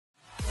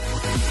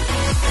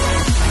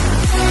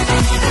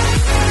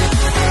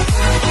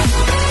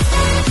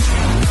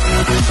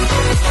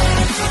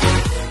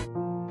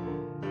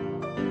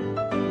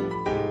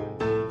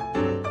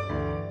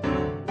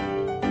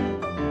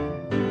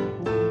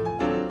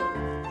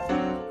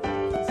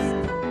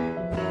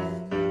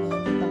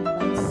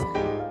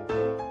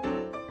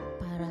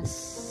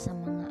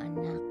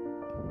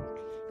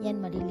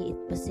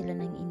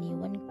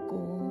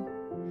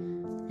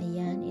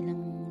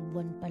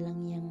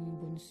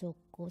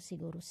ko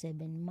siguro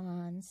 7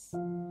 months.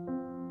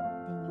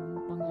 Then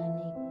yung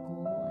panganay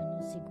ko,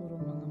 siguro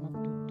mga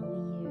magto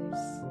 2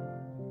 years.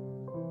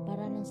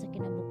 Para lang sa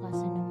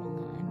kinabukasan ng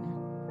mga anak.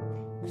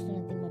 Gusto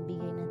natin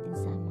mabigay natin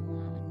sa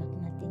mga anak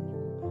natin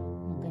yung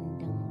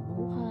magandang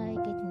buhay,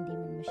 kahit hindi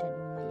man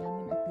masyadong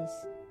mayaman, at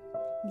least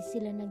hindi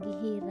sila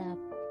naghihirap,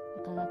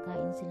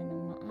 nakakakain sila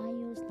ng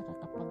maayos,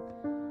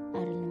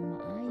 nakakapag-aral ng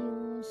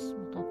maayos,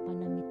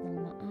 makapanamit ng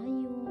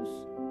maayos.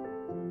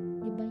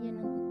 Diba yan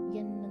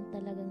ang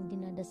talagang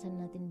dinadasal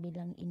natin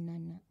bilang ina,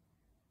 na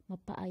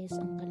mapaayos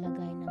ang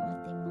kalagayan ng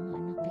ating mga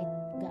anak. Kahit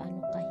gaano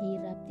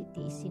kahirap,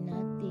 titiisin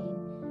natin.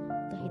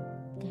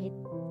 Kahit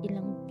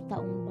ilang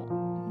taong ba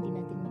hindi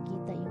natin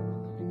makita yung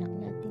mga anak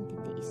natin,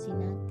 titiisin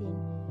natin.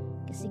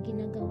 Kasi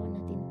ginagawa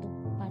natin to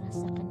para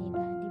sa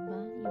kanila, diba?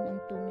 Yun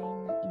ang tunay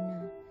na ina.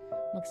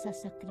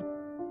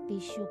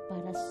 Magsasakripisyo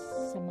para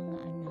sa mga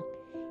anak.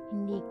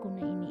 Hindi ko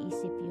na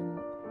iniisip yung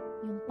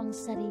pang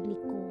sarili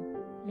ko.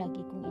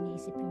 Lagi kong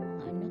iniisip yung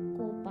mga anak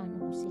ko, paano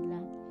ko sila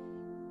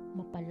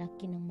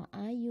mapalaki ng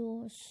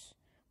maayos,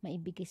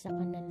 maibigay sa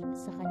kanila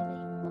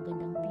yung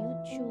magandang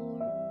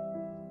future.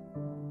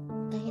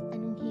 Kahit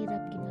anong hirap,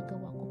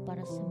 ginagawa ko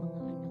para sa mga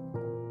anak ko.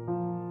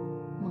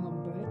 Mga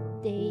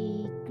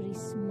birthday,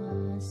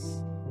 Christmas,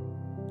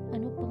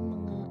 ano pang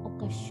mga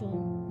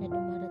okasyon na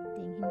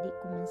dumarating, hindi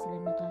ko man sila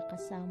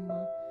nakakasama.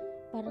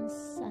 Parang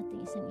sa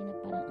ating isang ina,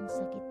 parang ang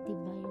sakit,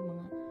 diba? Yung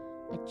mga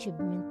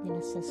achievement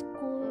nila sa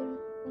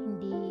school,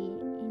 hindi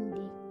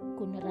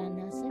ko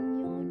naranasan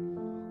yun.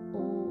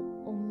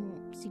 O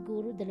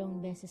siguro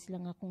 2 beses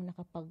lang akong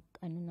nakapag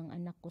ng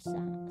anak ko sa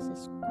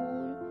school.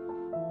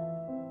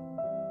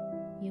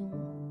 Yung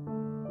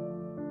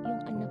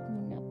anak mo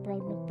na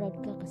proud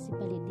ka kasi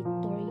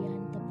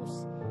valedictorian,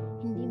 tapos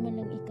hindi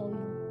man lang ikaw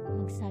yung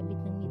magsabit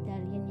ng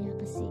medalya niya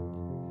kasi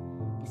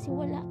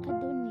wala ka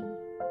dun eh.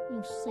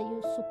 Yung sa'yo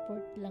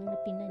support lang na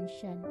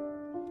pinansyal.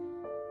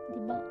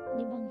 Diba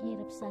ang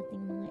hirap sa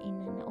ating mga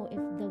ina na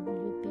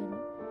OFW, pero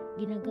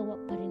ginagawa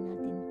pa rin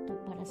natin to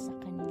para sa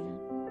kanila.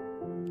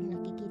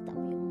 Nakikita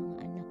mo yung mga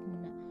anak mo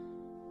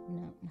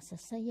na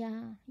masasaya,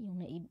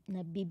 yung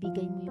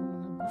nabibigay mo yung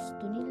mga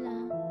gusto nila.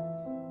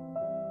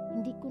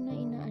 Hindi ko na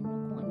inaano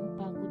kung anong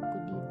pagod ko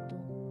dito.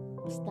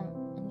 Basta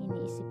ang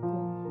iniisip ko,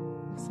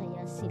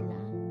 masaya sila,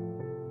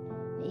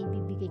 na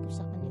ibibigay ko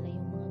sa kanila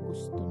yung mga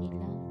gusto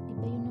nila.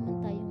 Diba yun naman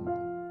tayong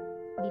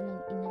bilang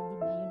ina,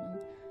 diba yun ang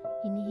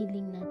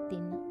hinihiling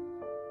natin, na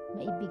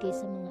maibigay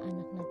sa mga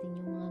anak natin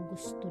yung mga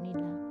gusto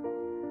nila.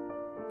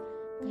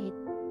 Kahit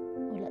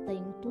wala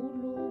tayong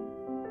tulog,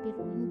 pero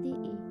hindi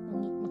eh.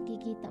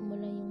 Makikita mo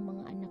lang yung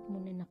mga anak mo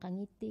na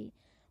nakangiti,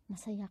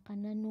 masaya ka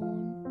na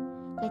nun.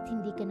 Kahit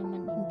hindi ka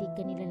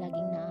nila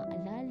laging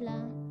naaalala,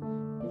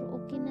 pero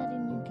okay na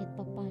rin yun kahit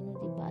papano,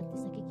 diba? At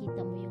least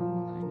nakikita mo yung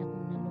mga anak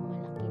mo na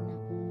lumalaki na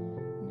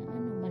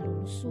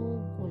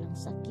malulusog, walang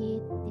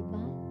sakit,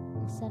 diba?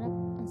 Ang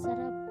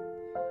sarap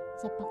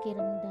sa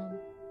pakiramdam.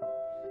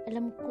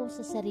 Alam ko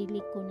sa sarili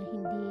ko na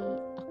hindi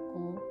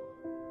ako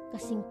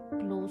kasing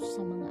close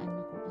sa mga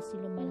anak ko kasi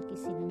lumalaki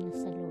silang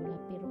nasa lola,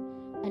 pero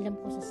alam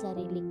ko sa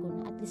sarili ko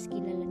na at least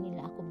kilala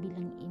nila ako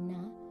bilang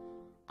ina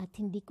at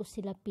hindi ko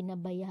sila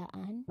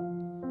pinabayaan.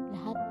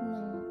 Lahat ng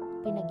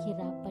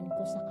pinaghirapan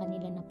ko sa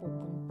kanila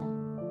napupunta.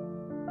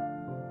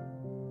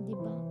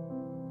 Diba?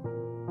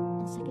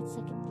 Ang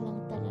sakit-sakit lang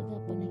talaga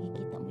pag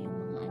nakikita mo yung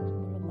mga anak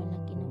mo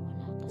lumalaki na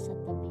wala ka sa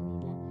tabi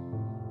nila.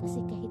 Kasi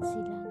kahit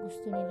sila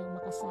gusto nilang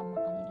makasama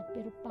kanila,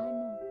 pero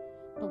paano?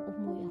 Pag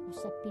umuwi ako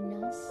sa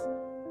Pinas,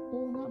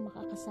 oo nga,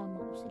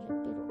 makakasama ko sila,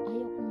 pero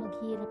ayaw kong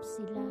maghirap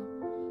sila.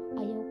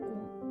 Ayaw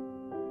kong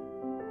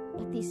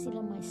pati sila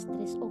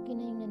ma-stress. Okay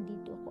na yung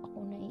nandito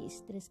ako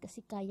nai-stress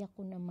kasi kaya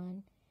ko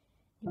naman.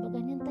 Diba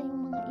ganyan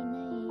tayong mga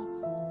ina eh.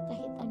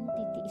 Kahit ano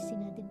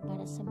titiisin natin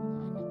para sa mga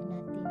anak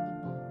natin,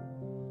 diba?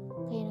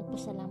 Kaya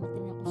nagpasalamat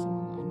rin ako sa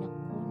mga anak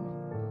ko na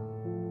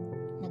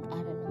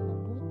nag-aral ng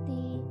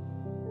mabuti.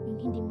 Yung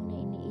hindi mo na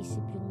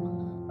iniisip yung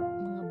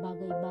mga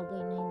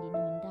bagay-bagay na hindi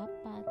naman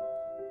dapat.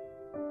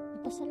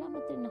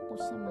 Nagpasalamat rin ako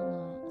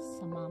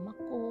sa mama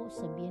ko,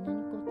 sa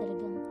biyenan ko.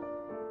 Talagang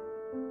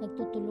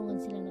nagtutulungan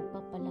sila,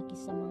 nagpapalaki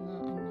sa mga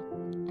anak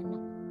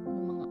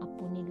ng mga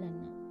apo nila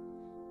na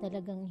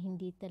talagang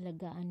hindi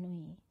talaga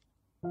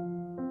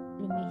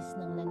lumihis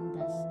ng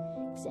landas.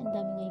 Kasi ang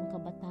dami ngayong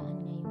kabataan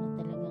ngayon na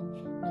talagang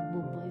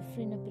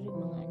nagbo-boyfriend na, pero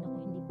yung mga anak ko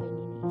hindi pa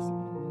iniisip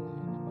ng mga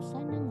anak ko.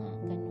 Sana nga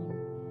ganun.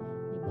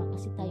 Diba?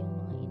 Kasi tayong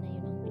mga ina,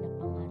 yun ang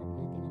pinapangarap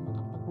natin, na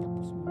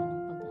makapagtapos muna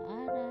ng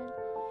pag-aaral.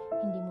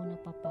 Hindi mo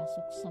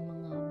napapasok sa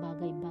mga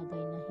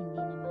bagay-bagay na hindi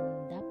naman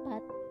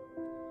dapat.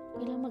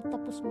 Kailangan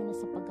magtapos muna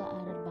sa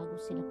pag-aaral bago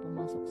sila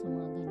pumasok sa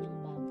mga ganyang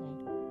bagay.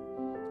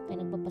 Kaya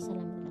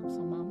nagpapasalamat lang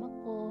sa mama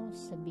ko,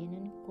 sa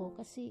biyenan ko,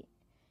 kasi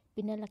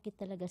pinalaki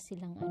talaga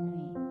silang yung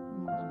mga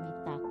may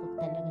takot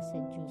talaga sa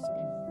Diyos.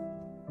 Ganun.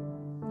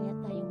 Kaya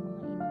tayong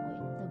mga inang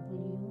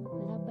OFW,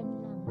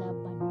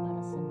 laban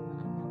para sa mga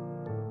anak.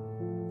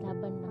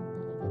 Laban lang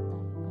talaga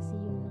tayo. Kasi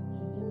yun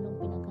lang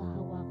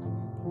pinaghahawakan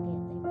natin. Kaya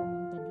tayo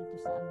pumunta dito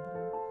sa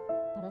abroad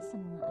para sa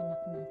mga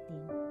anak natin.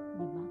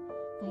 Diba?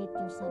 Kahit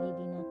yung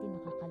sarili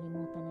natin,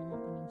 nakakalimutan na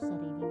natin yung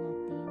sarili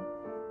natin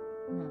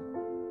na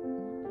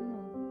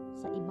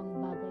sa ibang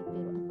bagay,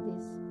 pero at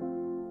least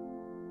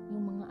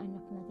yung mga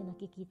anak natin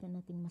nakikita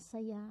natin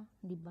masaya,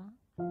 di ba?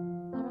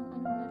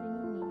 Parang na rin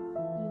yun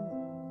yung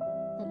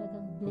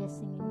talagang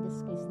blessing in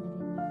disguise na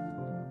rin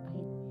yun,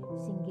 kahit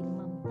single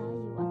mom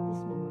tayo, at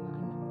least may mga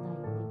anak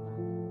tayo, di ba?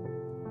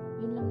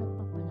 Yun lang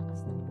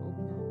nagpapalakas ng loob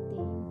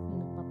natin,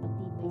 yung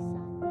nagpapatibay sa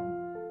atin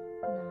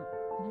na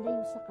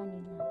malayo sa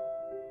kanila.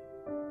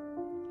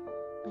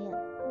 Kaya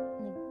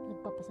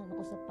nagpapasan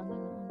ako sa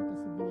Panginoon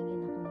kasi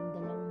binigyan ako ng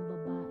 2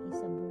 babae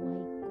sa buhay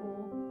ko.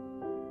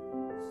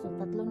 So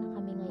 3 na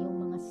kami ngayong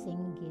mga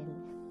single.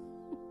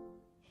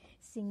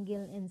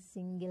 Single and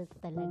single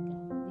talaga,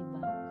 di ba?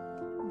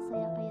 Ang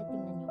saya, kaya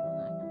tingnan yung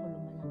mga anak ko,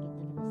 lumalaki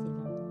talaga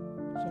sila.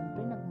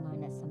 Siyempre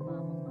nagmana sa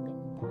mamang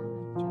maganda.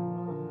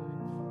 Charot.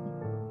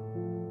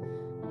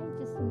 I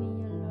just may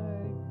you,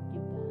 Lord,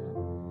 di ba?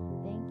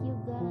 Thank you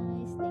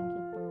guys. Thank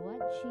you for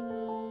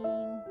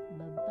watching.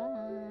 Bye-bye.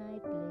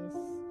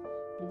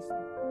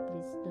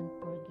 Please don't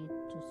forget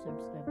to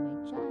subscribe my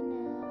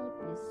channel.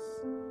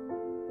 Please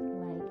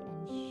like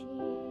and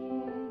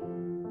share.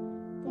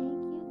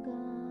 Thank you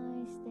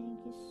guys.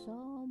 Thank you so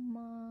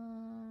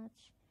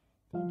much.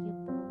 Thank you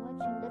for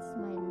watching. That's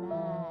my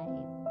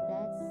life.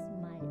 That's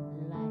my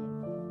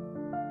life.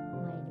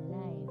 My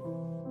life.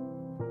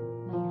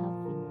 My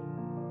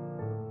happiness.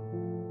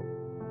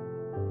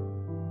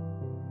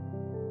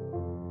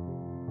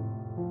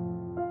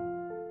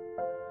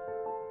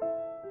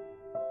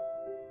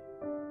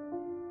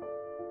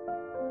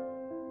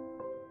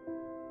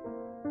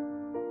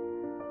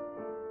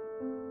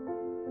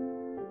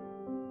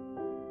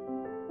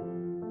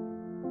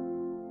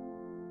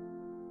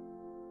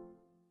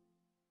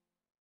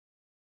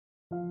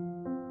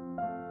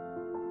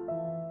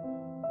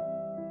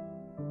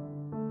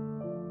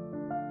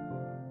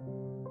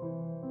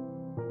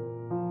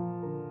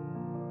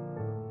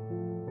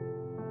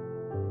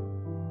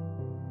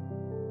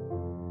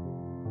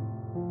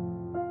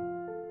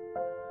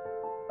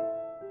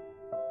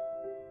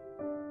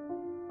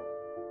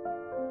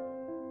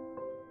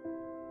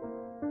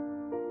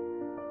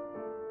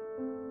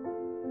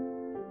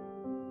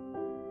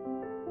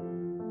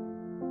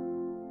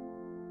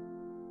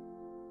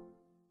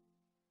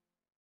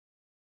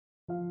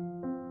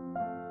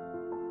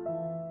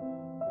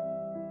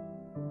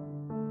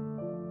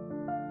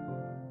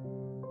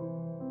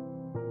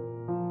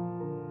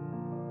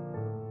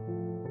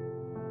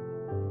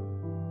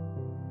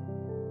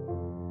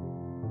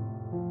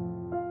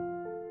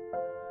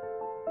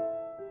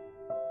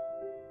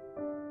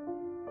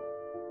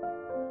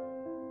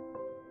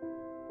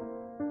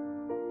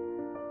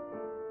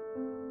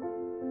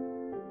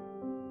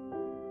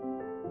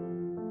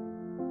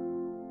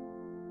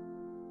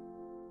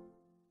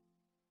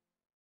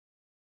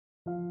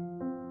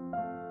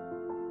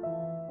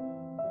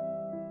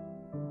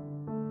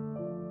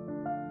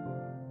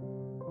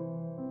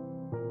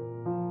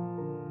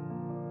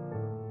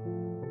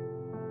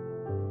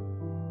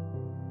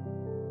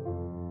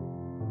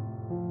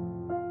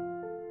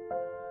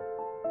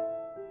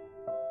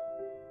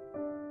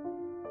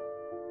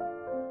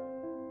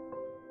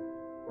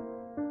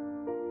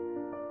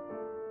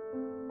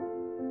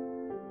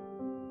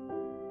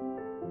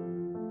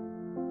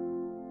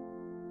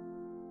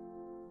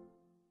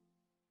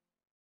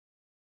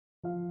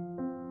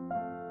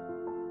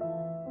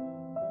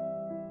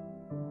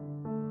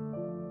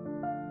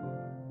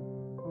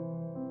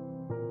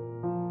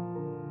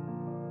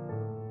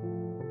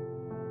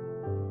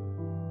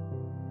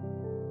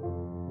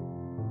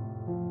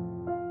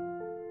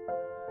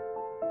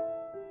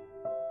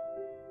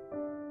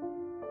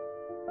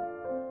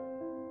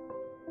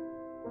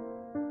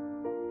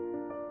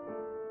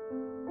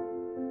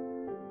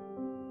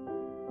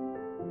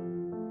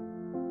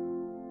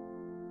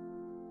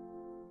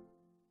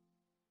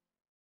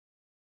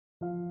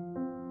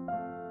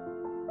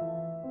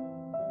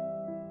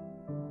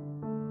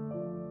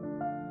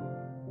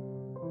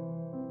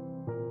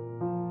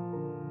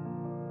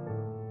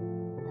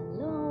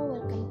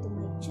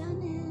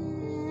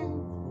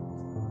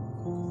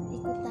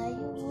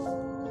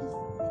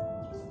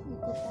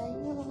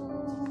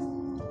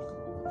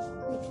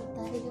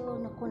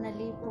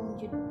 nalipong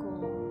jud ko.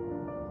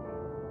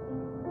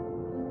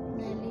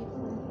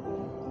 Nalipong ko.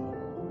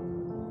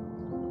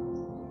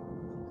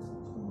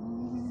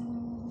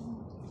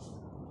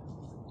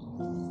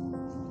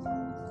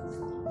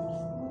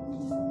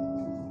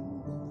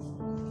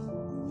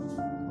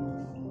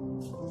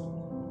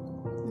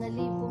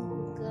 Nalipong ko,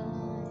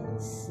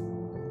 guys.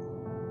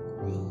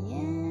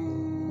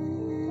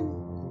 Ayan.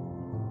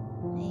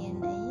 Ayan,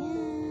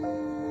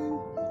 ayan.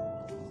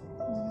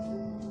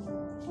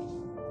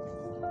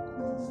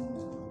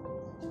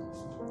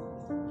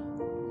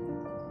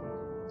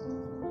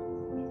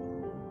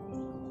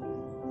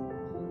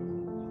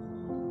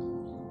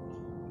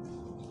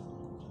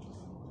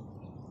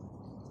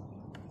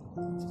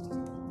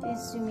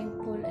 This swimming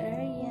pool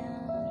area.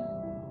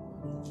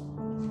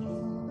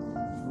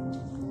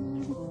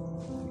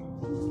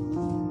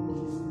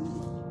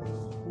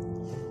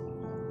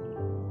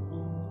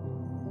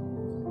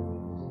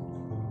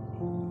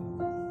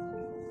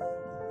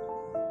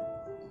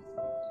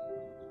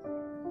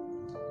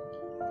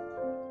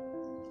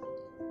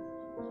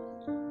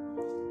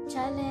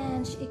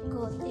 Challenge,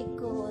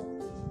 ikot-ikot.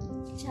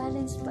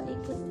 Challenge pa,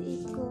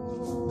 ikot-ikot.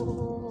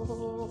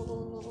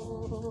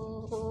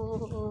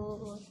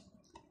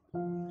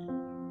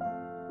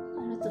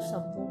 Ano to,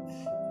 sabog?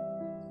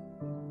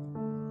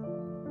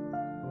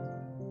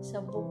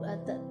 Sabog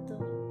ata.